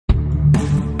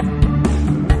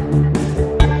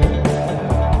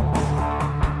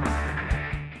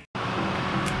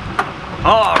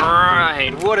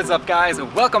what is up guys,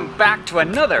 and welcome back to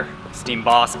another Steam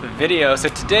Boss video. So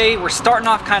today we're starting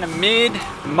off kind of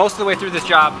most of the way through this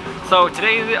job. So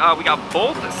today we got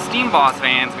both Steam Boss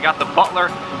vans. We got the Butler.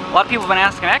 A lot of people have been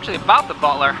asking actually about the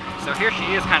Butler. So here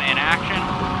she is kind of in action.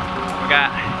 We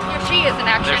got... There she is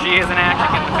in action. There she is in action,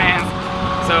 getting the fans.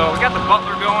 So we got the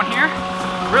Butler going here.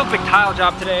 Real big tile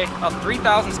job today. About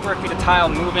 3,000 square feet of tile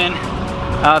moving.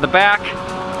 The back,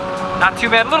 not too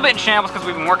bad. A little bit in shambles because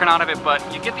we've been working out of it, but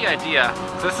you get the idea.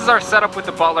 So this is our setup with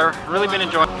the Butler. Really been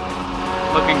enjoying.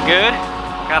 Looking good.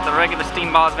 Got the regular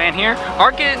Steam Boss van here. We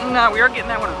are getting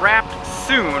that one wrapped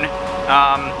soon.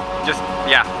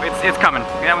 Yeah, it's coming.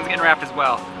 That one's getting wrapped as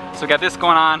well. So we got this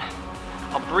going on.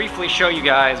 I'll briefly show you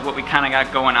guys what we kind of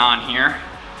got going on here.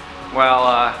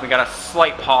 Well, we got a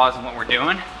slight pause in what we're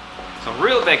doing. So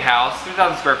real big house,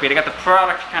 3,000 square feet. I got the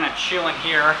product kind of chilling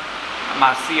here on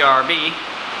my CRB.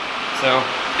 So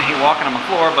I hate walking on the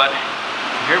floor, but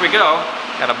here we go.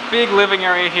 Got a big living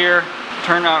area here.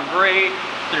 Turned out great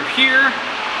through here.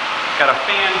 Got a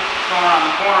fan going on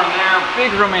the corner in there.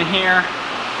 Big room in here.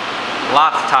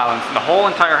 Lots of tile. The whole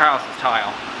entire house is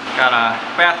tile. Got a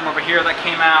bathroom over here that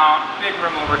came out. Big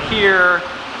room over here.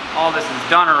 All this is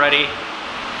done already.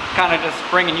 Kind of just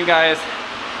bringing you guys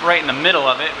right in the middle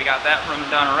of it. We got that room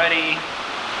done already.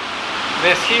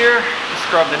 This here, just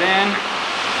scrubbed it in.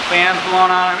 Fans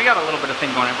blowing on it. We got a little bit of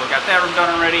thing going on, but we got that room done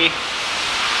already.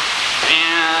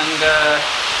 And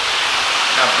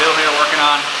got Bill here working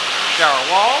on shower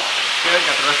walls. Good,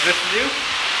 got the rest of this to do.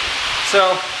 So,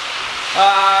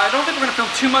 I don't think we're gonna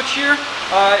film too much here.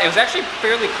 It was actually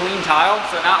fairly clean tile,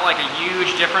 so not like a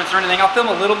huge difference or anything. I'll film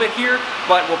a little bit here,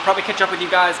 but we'll probably catch up with you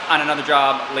guys on another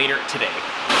job later today.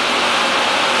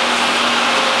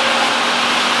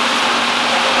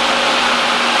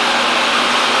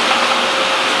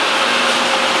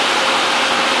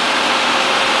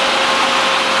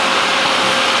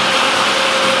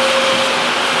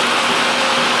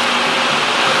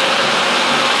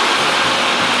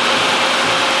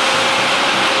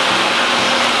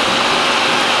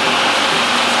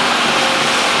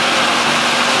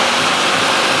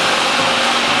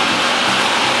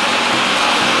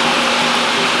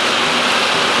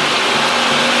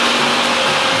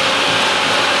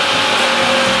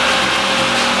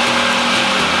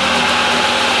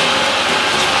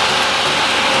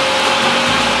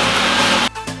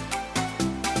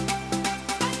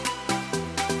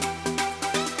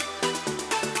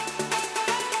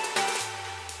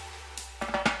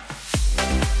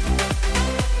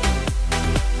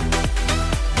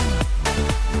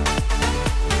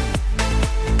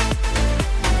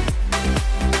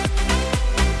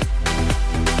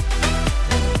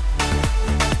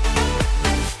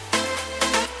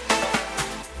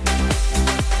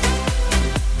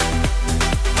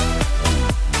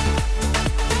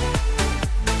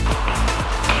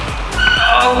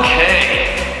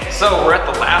 Okay, so we're at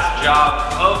the last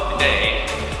job of the day.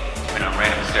 We're gonna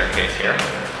run up the staircase here.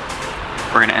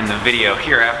 We're gonna end the video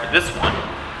here after this one.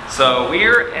 So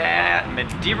we're at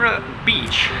Madeira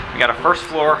Beach. We got a first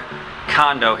floor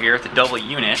condo here. It's a double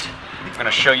unit. I'm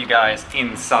gonna show you guys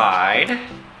inside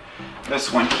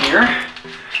this one here.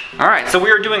 All right, so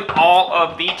we are doing all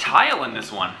of the tile in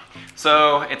this one.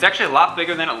 So it's actually a lot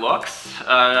bigger than it looks.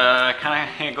 Kind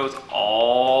of goes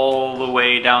all the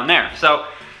way down there. So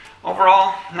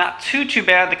overall, not too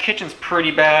bad. The kitchen's pretty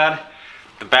bad.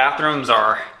 The bathrooms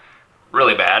are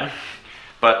really bad.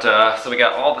 But so we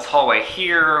got all this hallway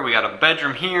here. We got a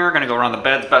bedroom here. Gonna go around the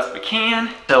beds best we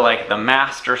can to like the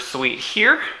master suite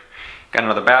here. Got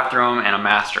another bathroom and a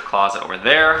master closet over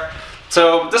there.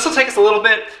 So this will take us a little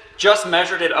bit. Just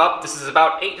measured it up. This is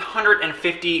about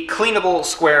 850 cleanable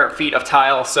square feet of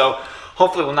tile. So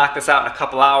hopefully we'll knock this out in a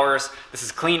couple hours. This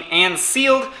is clean and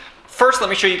sealed. First, let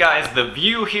me show you guys the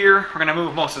view here. We're gonna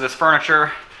move most of this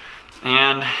furniture.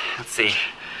 And let's see,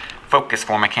 focus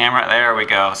for my camera. There we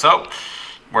go. So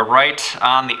we're right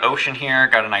on the ocean here.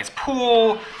 Got a nice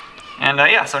pool. And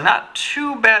yeah, so not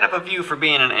too bad of a view for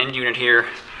being an end unit here.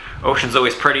 Ocean's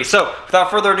always pretty. So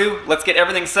without further ado, let's get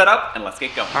everything set up and let's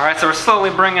get going. All right, so we're slowly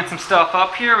bringing some stuff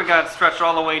up here. We got it stretched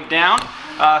all the way down.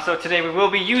 So today we will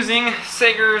be using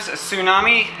Sager's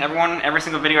Tsunami. Every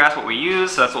single video asks what we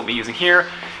use, so that's what we'll be using here.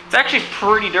 It's actually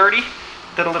pretty dirty.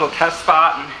 Did a little test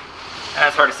spot, and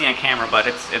that's hard to see on camera, but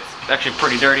it's actually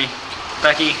pretty dirty.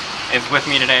 Becky is with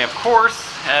me today, of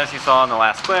course, as you saw in the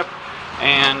last clip,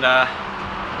 and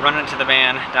running into the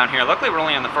van down here. Luckily, we're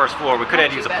only on the first floor. We could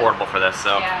have used a portable for this,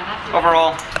 so yeah,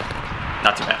 overall,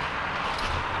 not too bad.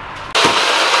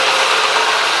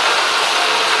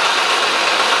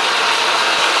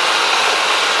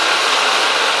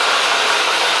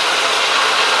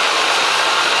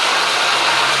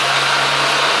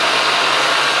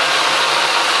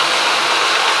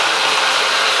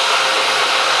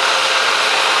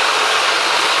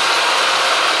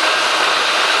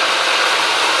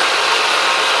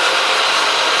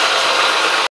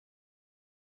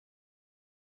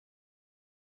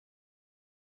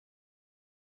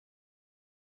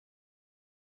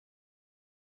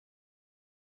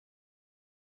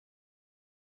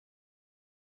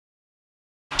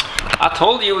 I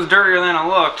told you it was dirtier than it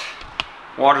looked.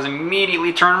 Water's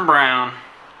immediately turning brown.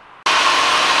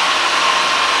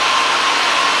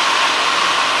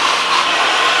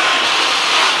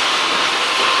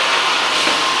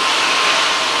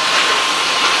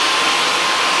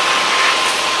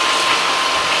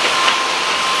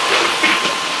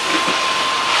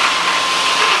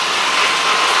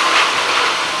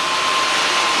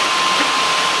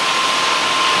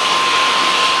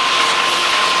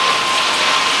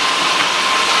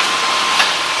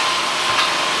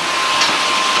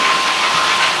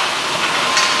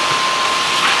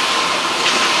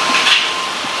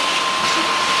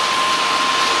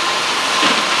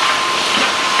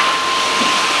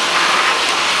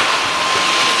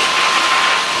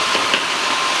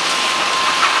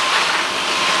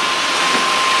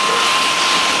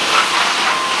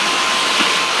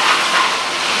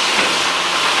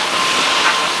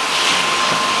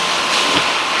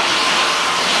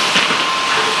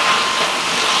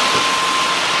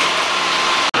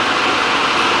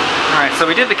 So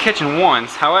we did the kitchen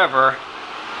once, however,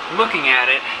 looking at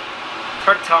it, it's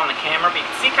hard to tell on the camera, but you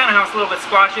can see kind of how it's a little bit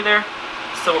splotchy there.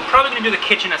 So we're probably going to do the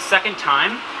kitchen a second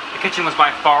time. The kitchen was by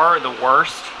far the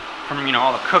worst from, you know,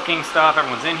 all the cooking stuff,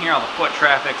 everyone's in here, all the foot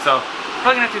traffic, so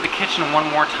probably going to have to do the kitchen one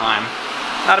more time.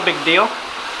 Not a big deal.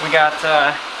 We got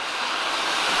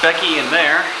Becky in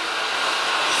there,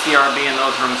 CRB in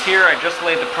those rooms here. I just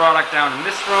laid the product down in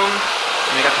this room,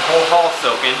 and we got the whole hall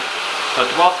soaking. So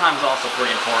dwell time is also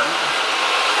pretty important.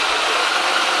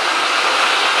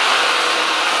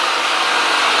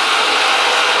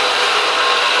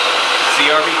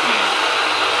 CRB clean.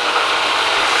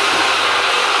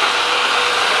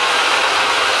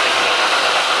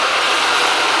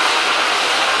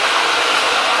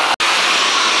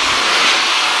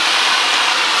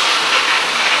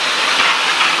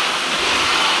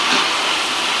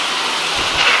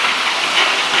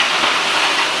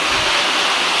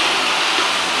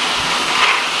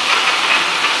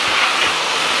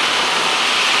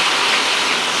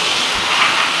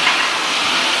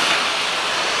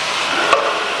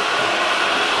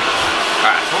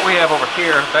 We have over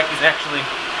here, Becky's actually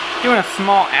doing a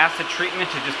small acid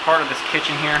treatment to just part of this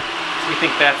kitchen here. So we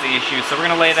think that's the issue. So we're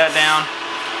going to lay that down,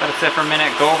 let it sit for a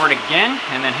minute, go over it again,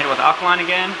 and then hit it with alkaline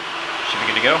again. Should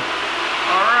be good to go.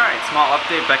 Alright, small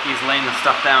update. Becky's laying the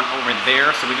stuff down over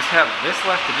there. So we just have this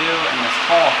left to do in this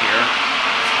hall here.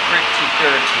 It's pretty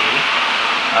dirty.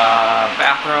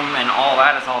 Bathroom and all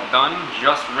that is all done.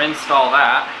 Just rinsed all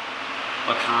that.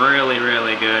 Looks really,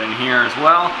 really good in here as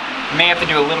well. May have to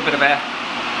do a little bit of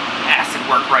acid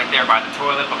work right there by the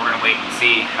toilet, but we're going to wait and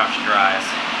see how she dries.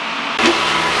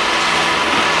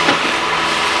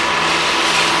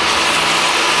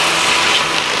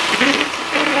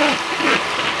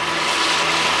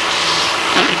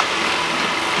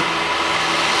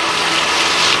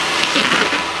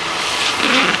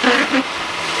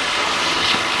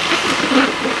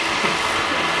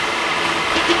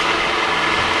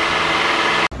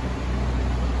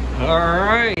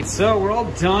 Alright, so we're all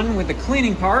done with the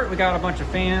cleaning part. We got a bunch of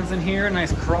fans in here,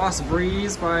 nice cross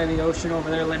breeze by the ocean over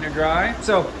there letting it dry.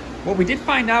 So what we did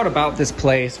find out about this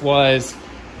place was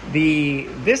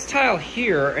this tile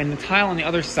here and the tile on the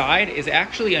other side is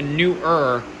actually a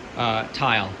newer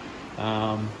tile.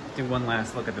 Do one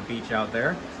last look at the beach out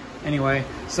there. Anyway,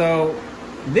 so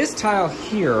this tile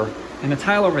here and the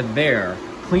tile over there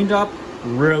cleaned up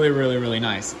really, really, really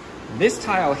nice. This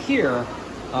tile here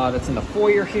that's in the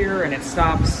foyer here, and it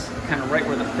stops kind of right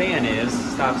where the fan is,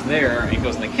 stops there, and it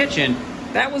goes in the kitchen.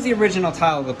 That was the original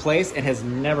tile of the place. It has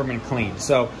never been cleaned.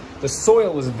 So the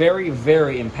soil was very,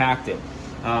 very impacted.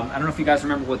 I don't know if you guys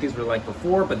remember what these were like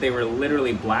before, but they were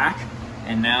literally black,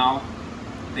 and now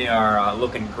they are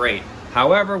looking great.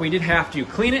 However, we did have to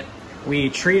clean it. We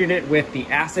treated it with the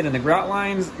acid and the grout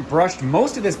lines, brushed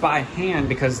most of this by hand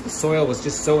because the soil was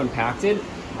just so impacted.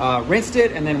 Rinsed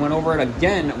it and then went over it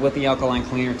again with the alkaline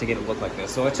cleaner to get it look like this.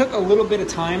 So it took a little bit of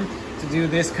time to do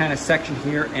this kind of section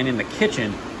here and in the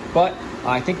kitchen, but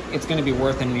I think it's going to be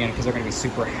worth it in the end because they're going to be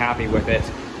super happy with it.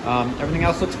 Everything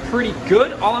else looks pretty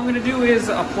good. All I'm going to do is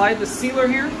apply the sealer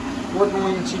here. We're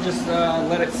going to just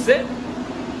let it sit,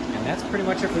 and that's pretty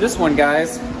much it for this one,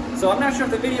 guys. So I'm not sure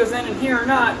if the video's ending here or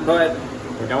not, but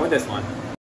we're done with this one.